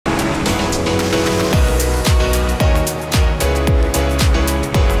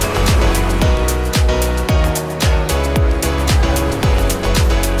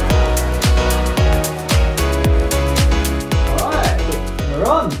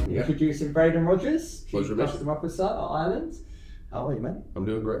Introducing Bradon Rogers, Chief Pleasure, Customer Officer at Ireland. How are you, man? I'm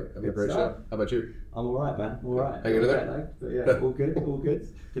doing great. Having a great show. How about you? I'm all right, man. All right. Hanging in there? But yeah, all good, all good.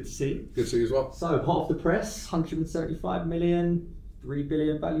 Good to see you. Good to see you as well. So, hot off the press, 175 million, 3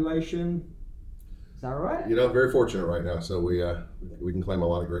 billion valuation. Is that right? You know, I'm very fortunate right now. So we can claim a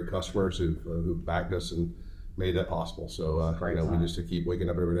lot of great customers who've backed us and made that possible. So we just keep waking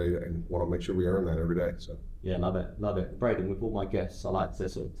up every day and want to make sure we earn that every day. So yeah, love it, love it. Bradon, with all my guests, I like to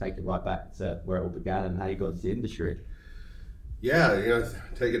sort of take it right back to where it all began and how you got into the industry. Yeah, you know,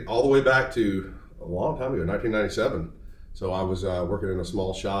 take it all the way back to a long time ago, 1997. So I was working in a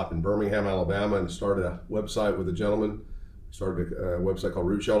small shop in Birmingham, Alabama, and started a website with a gentleman. Started a website called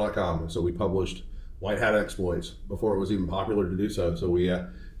rootshell.com. So we published white hat exploits before it was even popular to do so. So we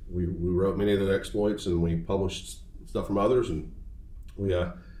wrote many of the exploits and we published stuff from others, and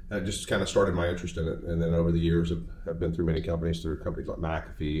that just kind of started my interest in it. And then over the years, I've been through many companies, through companies like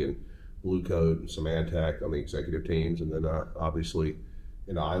McAfee and Blue Code and Symantec on the executive teams, and then obviously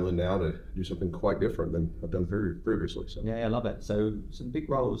in Ireland now to do something quite different than I've done previously. So yeah, I love it. So some big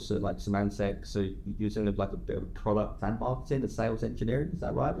roles like Symantec. So you're using like a bit of product and marketing, and sales engineering. Is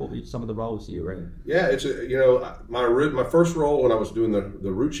that right? What were some of the roles that you were in? Yeah, it's my first role when I was doing the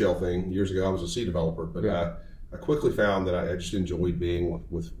root shell thing years ago. I was a C developer, but I quickly found that I just enjoyed being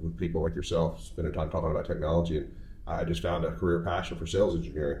with people like yourself, spending time talking about technology, and I just found a career passion for sales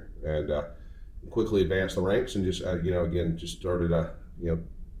engineering, and quickly advanced the ranks, and just just started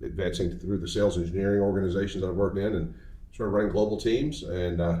advancing through the sales engineering organizations I've worked in, and started running global teams,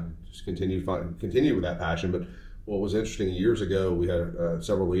 and just continue with that passion. But what was interesting, years ago, we had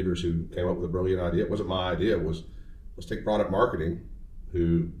several leaders who came up with a brilliant idea. It wasn't my idea. It was, let's take product marketing,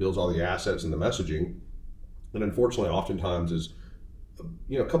 who builds all the assets and the messaging, and unfortunately oftentimes is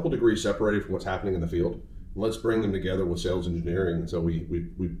a couple degrees separated from what's happening in the field. Let's bring them together with sales engineering. And so we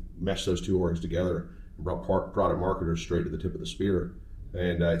meshed those two orgs together and brought product marketers straight to the tip of the spear.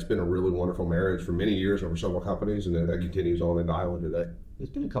 And it's been a really wonderful marriage for many years over several companies, and that continues on into Ireland today. There's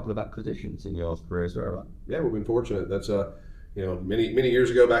been a couple of acquisitions in your career as well, right? Yeah, we've been fortunate. That's many years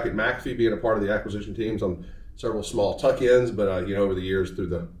ago, back at McAfee, being a part of the acquisition teams on several small tuck-ins, but over the years through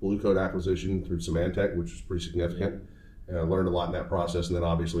the Blue Code acquisition, through Symantec, which was pretty significant, learned a lot in that process, and then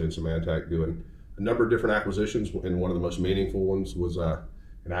obviously in Symantec doing a number of different acquisitions, and one of the most meaningful ones was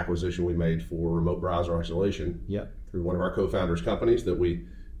an acquisition we made for remote browser isolation through one of our co-founders' companies that we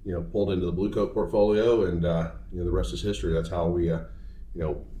pulled into the Blue Coat portfolio, and the rest is history. That's how we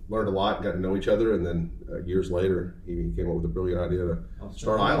learned a lot, got to know each other, and then years later he came up with a brilliant idea to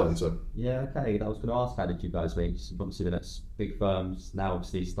start Island. So yeah, okay. I was going to ask, how did you guys meet? Obviously that's big firms now,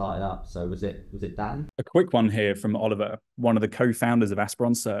 obviously starting up. So was it Dan? A quick one here from Oliver, one of the co-founders of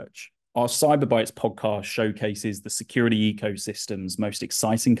Asperon Search. Our CyberBytes podcast showcases the security ecosystem's most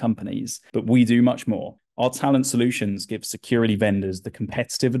exciting companies, but we do much more. Our talent solutions give security vendors the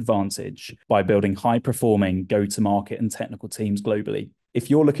competitive advantage by building high-performing go-to-market and technical teams globally. If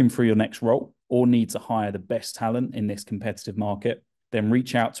you're looking for your next role or need to hire the best talent in this competitive market, then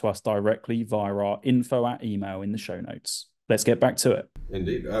reach out to us directly via our info@email in the show notes. Let's get back to it.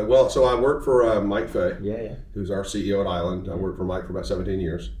 Indeed. So I work for Mike Fay, who's our CEO at Island. I worked for Mike for about 17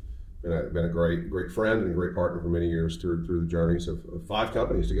 years. Been a great friend and a great partner for many years through the journeys of 5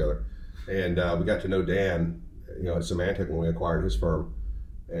 companies together. And we got to know Dan, at Symantec when we acquired his firm,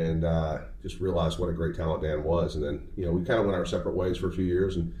 and just realized what a great talent Dan was. And then, we kind of went our separate ways for a few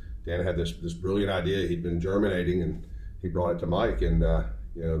years, and Dan had this brilliant idea he'd been germinating, and he brought it to Mike, and the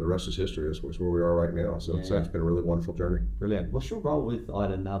rest is history. That's where we are right now. So it's been a really wonderful journey. Brilliant. What's your role with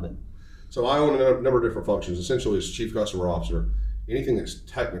Ireland now then? So I own a number of different functions. Essentially, as Chief Customer Officer, anything that's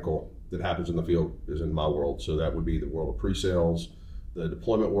technical that happens in the field is in my world. So that would be the world of pre-sales, the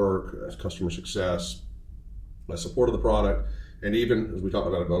deployment work, customer success, support of the product, and even, as we talked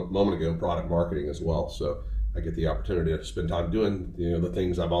about a moment ago, product marketing as well. So I get the opportunity to spend time doing the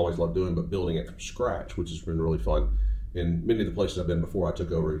things I've always loved doing, but building it from scratch, which has been really fun. In many of the places I've been before, I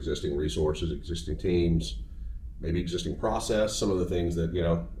took over existing resources, existing teams, maybe existing process, some of the things that,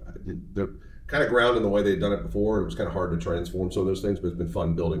 they're kind of grounded in the way they'd done it before. It was kind of hard to transform some of those things, but it's been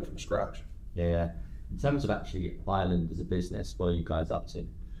fun building from scratch. Yeah. In terms of actually Ireland as a business, what are you guys up to?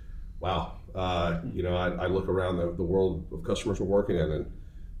 Wow. I look around the world of customers we're working in, and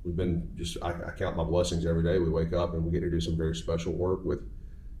we've been I count my blessings every day. We wake up and we get to do some very special work with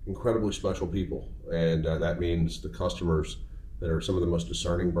incredibly special people. And that means the customers that are some of the most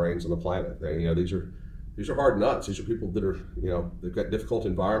discerning brains on the planet. These are hard nuts. These are people that are, they've got difficult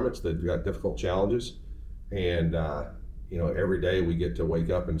environments, they've got difficult challenges, and every day we get to wake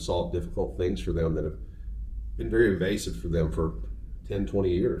up and solve difficult things for them that have been very evasive for them for 10, 20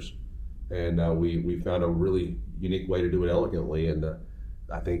 years. And we found a really unique way to do it elegantly. And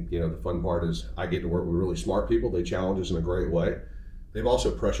I think, the fun part is I get to work with really smart people. They challenge us in a great way. They've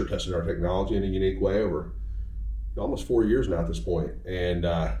also pressure tested our technology in a unique way over almost 4 years now at this point. And,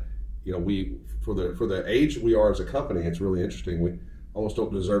 we, for the age we are as a company, it's really interesting. We almost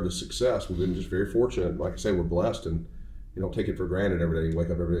don't deserve the success. We've been just very fortunate. Like I say, we're blessed, and you don't take it for granted every day. You wake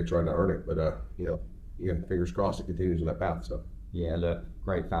up every day trying to earn it. But, fingers crossed it continues on that path. So. Yeah, look,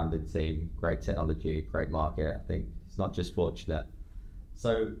 great founded team, great technology, great market. I think it's not just fortunate.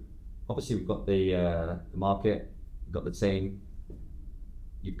 So obviously we've got the market, we've got the team.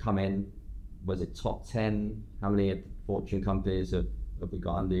 You've come in, was it top 10? How many Fortune companies have we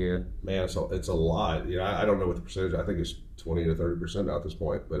got under you? Man, it's a lot. I don't know what the percentage, I think it's 20 to 30% at this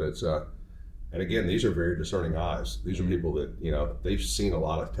point, but it's, and again, these are very discerning eyes. These are people that, they've seen a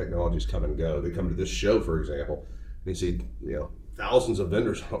lot of technologies come and go. They come to this show, for example, and you see, thousands of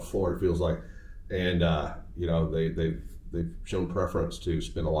vendors on the floor, it feels like, and they've shown preference to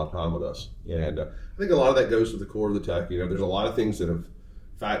spend a lot of time with us. Yeah. And I think a lot of that goes to the core of the tech. There's a lot of things that have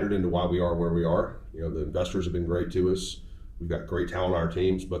factored into why we are where we are. The investors have been great to us. We've got great talent on our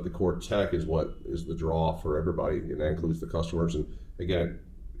teams, but the core tech is what is the draw for everybody, and that includes the customers. And again,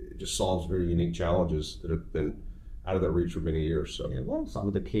 it just solves very unique challenges that have been out of their reach for many years. So, what are some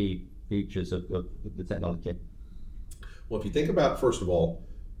of the key features of the technology? Well, if you think about, first of all,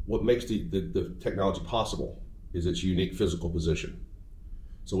 what makes the technology possible is its unique physical position.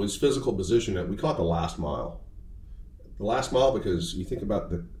 So its physical position, we call it the last mile. The last mile because you think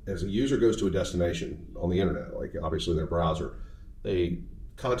about as a user goes to a destination on the internet, like obviously their browser,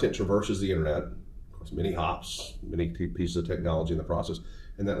 content traverses the internet, across many hops, many pieces of technology in the process,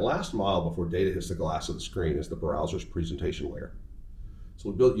 and that last mile before data hits the glass of the screen is the browser's presentation layer. So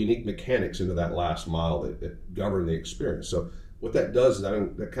we built unique mechanics into that last mile that govern the experience. So what that does is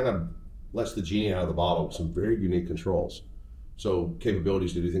that kind of lets the genie out of the bottle with some very unique controls. So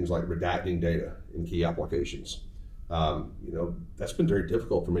capabilities to do things like redacting data in key applications. That's been very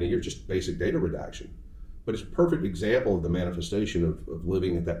difficult for many years, just basic data redaction. But it's a perfect example of the manifestation of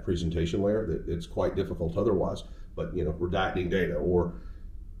living at that presentation layer that it's quite difficult otherwise. But, redacting data or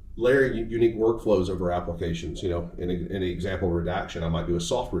layering unique workflows over applications. In an example of redaction, I might do a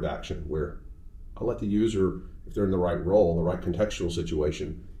soft redaction where I'll let the user, if they're in the right role, the right contextual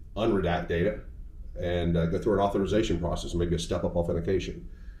situation, unredact data and go through an authorization process, maybe a step-up authentication.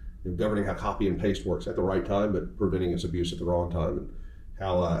 Governing how copy and paste works at the right time, but preventing its abuse at the wrong time, and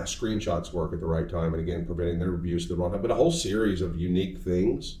how screenshots work at the right time, and again, preventing their abuse at the wrong time. But a whole series of unique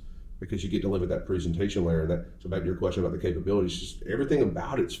things because you get to live at that presentation layer. And so back to your question about the capabilities, just everything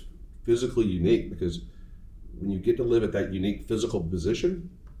about it's physically unique because when you get to live at that unique physical position,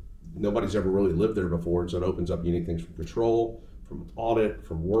 nobody's ever really lived there before. And so it opens up unique things from control, from audit,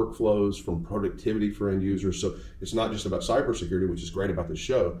 from workflows, from productivity for end users. So it's not just about cybersecurity, which is great about this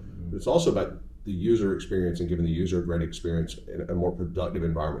show, but it's also about the user experience and giving the user a great experience and a more productive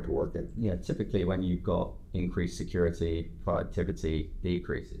environment to work in. Yeah, typically when you've got increased security, productivity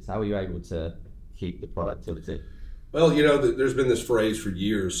decreases. How are you able to keep the productivity? Well, there's been this phrase for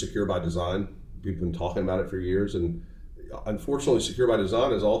years, secure by design. People have been talking about it for years, and unfortunately, secure by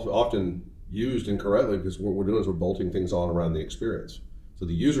design is often used incorrectly because what we're doing is we're bolting things on around the experience. So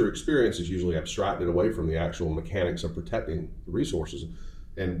the user experience is usually abstracted away from the actual mechanics of protecting the resources.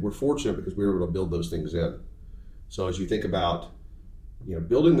 And we're fortunate because we were able to build those things in. So as you think about,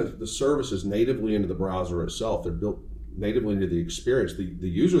 building the services natively into the browser itself, they're built natively into the experience. The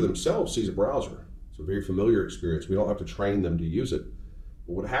user themselves sees a browser. It's a very familiar experience. We don't have to train them to use it.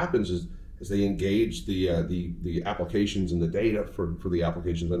 But what happens is as they engage the applications and the data for the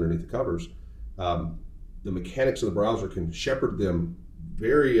applications underneath the covers, the mechanics of the browser can shepherd them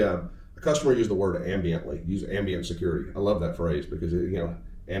very, a customer used the word ambiently, use ambient security. I love that phrase because,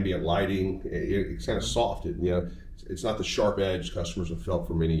 ambient lighting, it's kind of soft. It's not the sharp edge customers have felt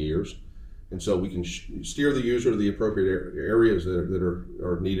for many years. And so we can steer the user to the appropriate areas that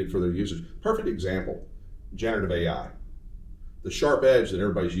are needed for their users. Perfect example, generative AI. The sharp edge that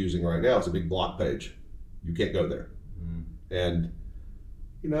everybody's using right now is a big block page. You can't go there. And,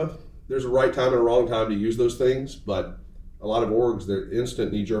 there's a right time and a wrong time to use those things, but a lot of orgs, their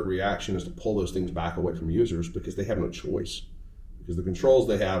instant knee-jerk reaction is to pull those things back away from users because they have no choice. Because the controls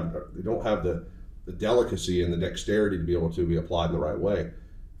they have, they don't have the delicacy and the dexterity to be able to be applied in the right way.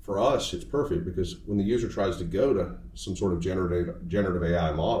 For us, it's perfect because when the user tries to go to some sort of generative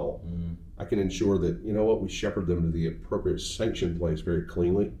AI model, I can ensure that, we shepherd them to the appropriate sanction place very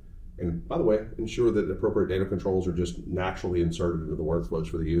cleanly. And by the way, ensure that the appropriate data controls are just naturally inserted into the workflows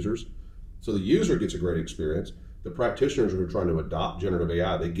for the users. So the user gets a great experience. the practitioners who are trying to adopt generative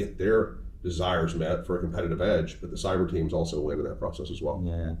AI, they get their desires met for a competitive edge, but the cyber teams also win in that process as well.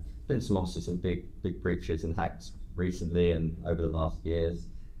 Yeah, been some obviously some big breaches and hacks recently and over the last years.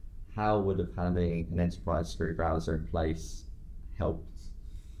 How would have having an enterprise security browser in place helped?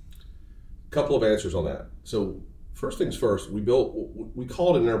 A couple of answers on that. So first things first, we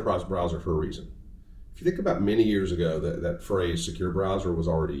call it an enterprise browser for a reason. If you think about many years ago, that phrase secure browser was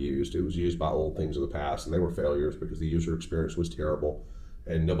already used. It was used by old things of the past, and they were failures because the user experience was terrible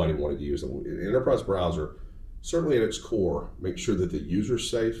and nobody wanted to use them. An enterprise browser, certainly at its core, makes sure that the user's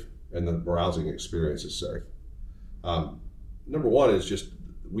safe and the browsing experience is safe. Number one is just,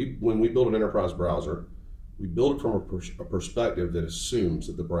 when we build an enterprise browser, we build it from a perspective that assumes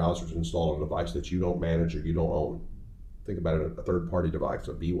that the browser is installed on a device that you don't manage or you don't own. Think about it, a third-party device,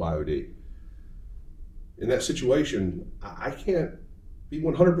 a BYOD. In that situation, I can't be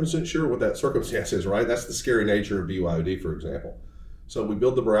 100% sure what that circumstance is, right? That's the scary nature of BYOD, for example. So we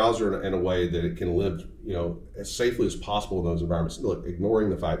build the browser in a way that it can live, as safely as possible in those environments. Look, ignoring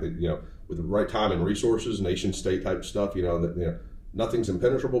the fact that, with the right time and resources, nation state type stuff, nothing's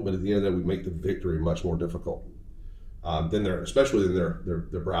impenetrable, but at the end of the day, we make the victory much more difficult especially than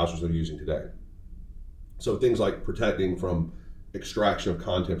their browsers they're using today. So things like protecting from extraction of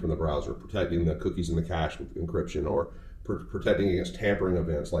content from the browser, protecting the cookies in the cache with encryption, or protecting against tampering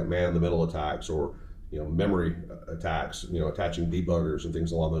events like man-in-the-middle attacks, or memory attacks, attaching debuggers and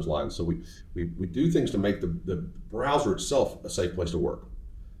things along those lines. So we do things to make the browser itself a safe place to work.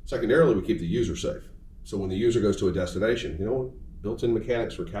 Secondarily, we keep the user safe. So when the user goes to a destination, built-in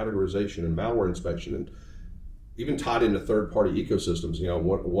mechanics for categorization and malware inspection, and even tied into third-party ecosystems. A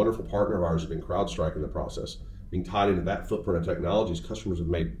wonderful partner of ours has been CrowdStrike in the process. Being tied into that footprint of technologies, customers have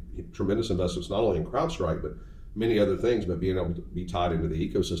made tremendous investments not only in CrowdStrike, but many other things, but being able to be tied into the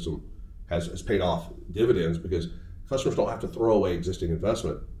ecosystem has paid off dividends, because customers don't have to throw away existing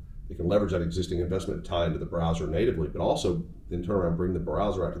investment. They can leverage that existing investment to tie into the browser natively, but also then turn around and bring the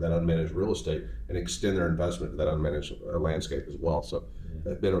browser out to that unmanaged real estate and extend their investment to that unmanaged landscape as well. So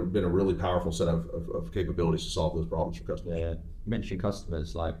it's been a really powerful set of capabilities to solve those problems for customers. Yeah, you mentioned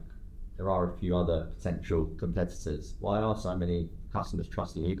customers, like there are a few other potential competitors. Why are so many customers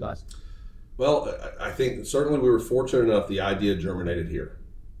trusting you guys? Well, I think certainly we were fortunate enough the idea germinated here.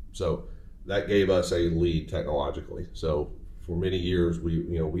 So that gave us a lead technologically. So for many years,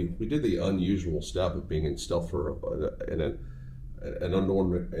 we did the unusual step of being in stealth for an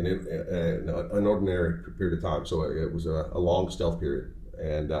unordinary period of time. So it was a long stealth period,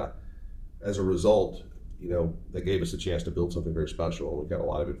 and as a result, they gave us a chance to build something very special. We got a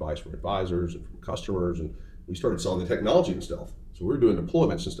lot of advice from advisors and from customers, and we started selling the technology in stealth. So we were doing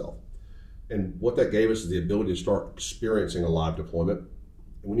deployments in stealth, and what that gave us is the ability to start experiencing a live deployment.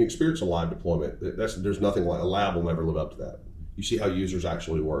 And when you experience a live deployment, there's nothing like a lab will never live up to that. You see how users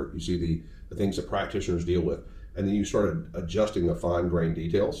actually work. You see the things that practitioners deal with. And then you started adjusting the fine-grained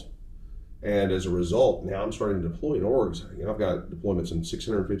details. And as a result, now I'm starting to deploy in orgs. I've got deployments in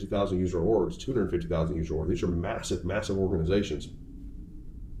 650,000 user orgs, 250,000 user orgs. These are massive, massive organizations.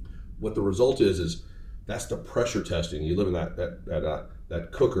 What the result is that's the pressure testing. You live in that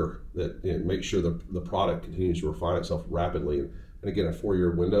cooker that makes sure the product continues to refine itself rapidly. And again, a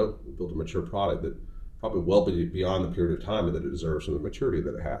 4-year window, we built a mature product that probably well beyond the period of time that it deserves and the maturity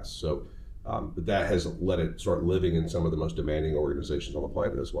that it has. So, but that has let it start living in some of the most demanding organizations on the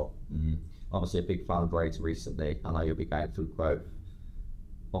planet as well. Mm-hmm. Obviously, a big fundraiser recently. I know you'll be going through growth.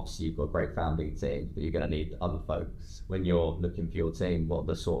 Obviously, you've got a great founding team, but you're going to need other folks. When you're looking for your team, what are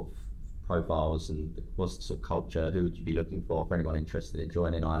the sort of profiles and what's the sort of culture? Who would you be looking for anyone interested in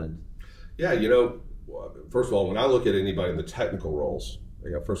joining Ireland? Yeah, first of all, when I look at anybody in the technical roles,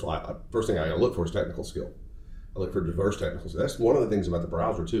 first thing I look for is technical skill. I look for diverse technical skill. That's one of the things about the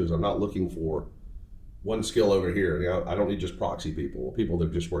browser too, is I'm not looking for one skill over here. I don't need just proxy people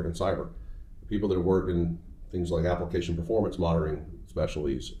that just work in cyber, people that work in things like application performance monitoring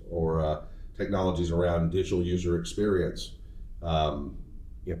specialties, or technologies around digital user experience.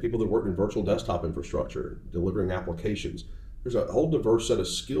 People that work in virtual desktop infrastructure, delivering applications. There's a whole diverse set of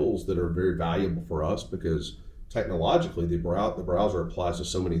skills that are very valuable for us, because technologically the browser applies to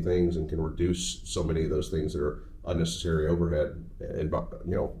so many things and can reduce so many of those things that are unnecessary overhead and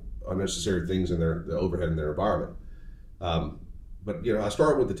unnecessary things in the overhead in their environment. But I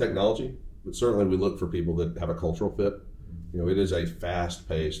start with the technology, but certainly we look for people that have a cultural fit. It is a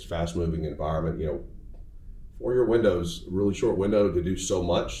fast-paced, fast-moving environment. 4-year windows, a really short window to do so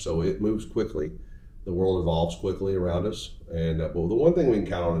much, so it moves quickly. The world evolves quickly around us, and the one thing we can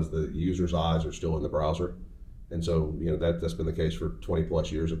count on is the user's eyes are still in the browser, and so that's been the case for 20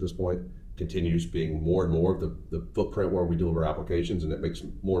 plus years at this point. continues being more and more of the footprint where we deliver applications, and it makes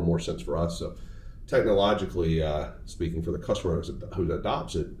more and more sense for us. So technologically speaking, for the customer who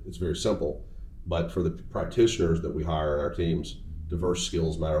adopts it, it's very simple. But for the practitioners that we hire in our teams, diverse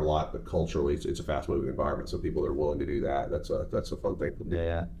skills matter a lot, but culturally it's a fast-moving environment. So people are willing to do that. That's a fun thing.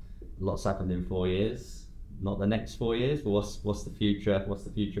 Yeah, lots happened in 4 years. Not the next 4 years, but what's the future? What's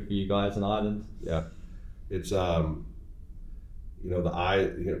the future for you guys in Ireland? Yeah, it's I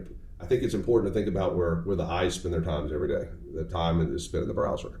think it's important to think about where the eyes spend their times every day. The time is spent in the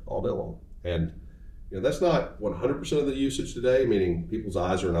browser all day long, and that's not 100% of the usage today. Meaning people's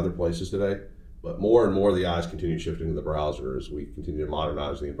eyes are in other places today, but more and more the eyes continue shifting to the browser as we continue to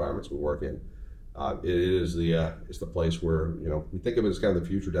modernize the environments we work in. It's the place where we think of it as kind of the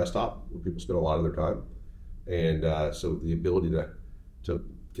future desktop where people spend a lot of their time, and so the ability to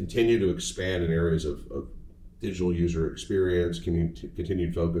continue to expand in areas of digital user experience,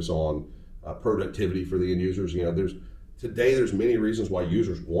 continued focus on productivity for the end users. There's many reasons why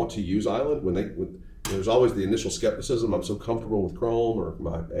users want to use Island. There's always the initial skepticism. I'm so comfortable with Chrome or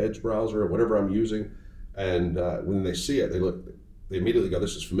my Edge browser or whatever I'm using, and when they see it, they immediately go,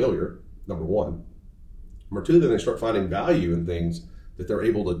 "This is familiar." Number one. Number two, then they start finding value in things that they're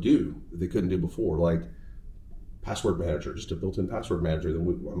able to do that they couldn't do before, like password manager, just a built-in password manager.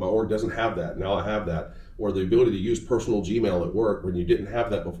 My org doesn't have that. Now I have that. Or the ability to use personal Gmail at work when you didn't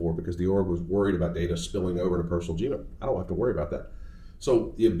have that before because the org was worried about data spilling over into personal Gmail. I don't have to worry about that.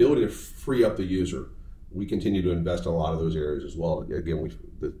 So the ability to free up the user, we continue to invest in a lot of those areas as well. Again,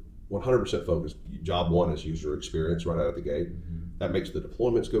 the 100% focus, job one is user experience right out of the gate. Mm-hmm. That makes the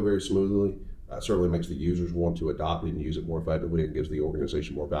deployments go very smoothly. Certainly makes the users want to adopt it and use it more effectively, and gives the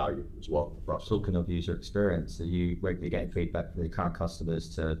organization more value as well. Talking of user experience, are you regularly getting feedback from the current customers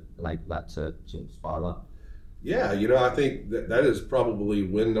to enable that to inspire that? Yeah, I think that is probably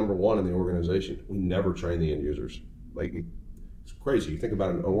win number one in the organization. We never train the end users. It's crazy. You think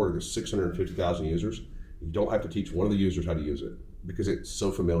about an org of 650,000 users, you don't have to teach one of the users how to use it because it's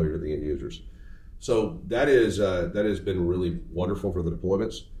so familiar to the end users. So that has been really wonderful for the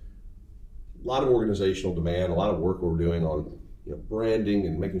deployments. A lot of organizational demand, a lot of work we're doing on branding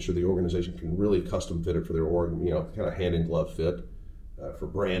and making sure the organization can really custom fit it for their org, kind of hand in glove fit for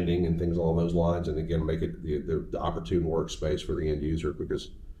branding and things along those lines. And again, make it the opportune workspace for the end user, because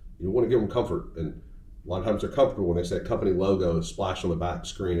you want to give them comfort. And a lot of times they're comfortable when they say company logo is splashed on the back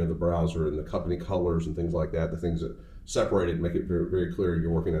screen of the browser and the company colors and things like that, the things that separate it and make it very, very clear you're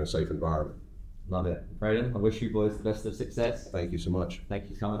working in a safe environment. Love it. Bradon, I wish you boys the best of success. Thank you so much. Thank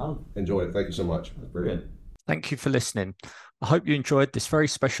you for coming on. Enjoyed it. Thank you so much. Brilliant. Thank you for listening. I hope you enjoyed this very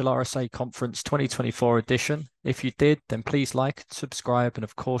special RSA Conference 2024 edition. If you did, then please like, subscribe, and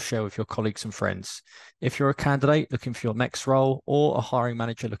of course share with your colleagues and friends. If you're a candidate looking for your next role or a hiring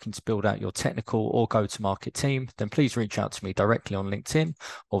manager looking to build out your technical or go-to-market team, then please reach out to me directly on LinkedIn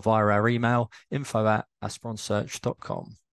or via our email, info@asperonsearch.com.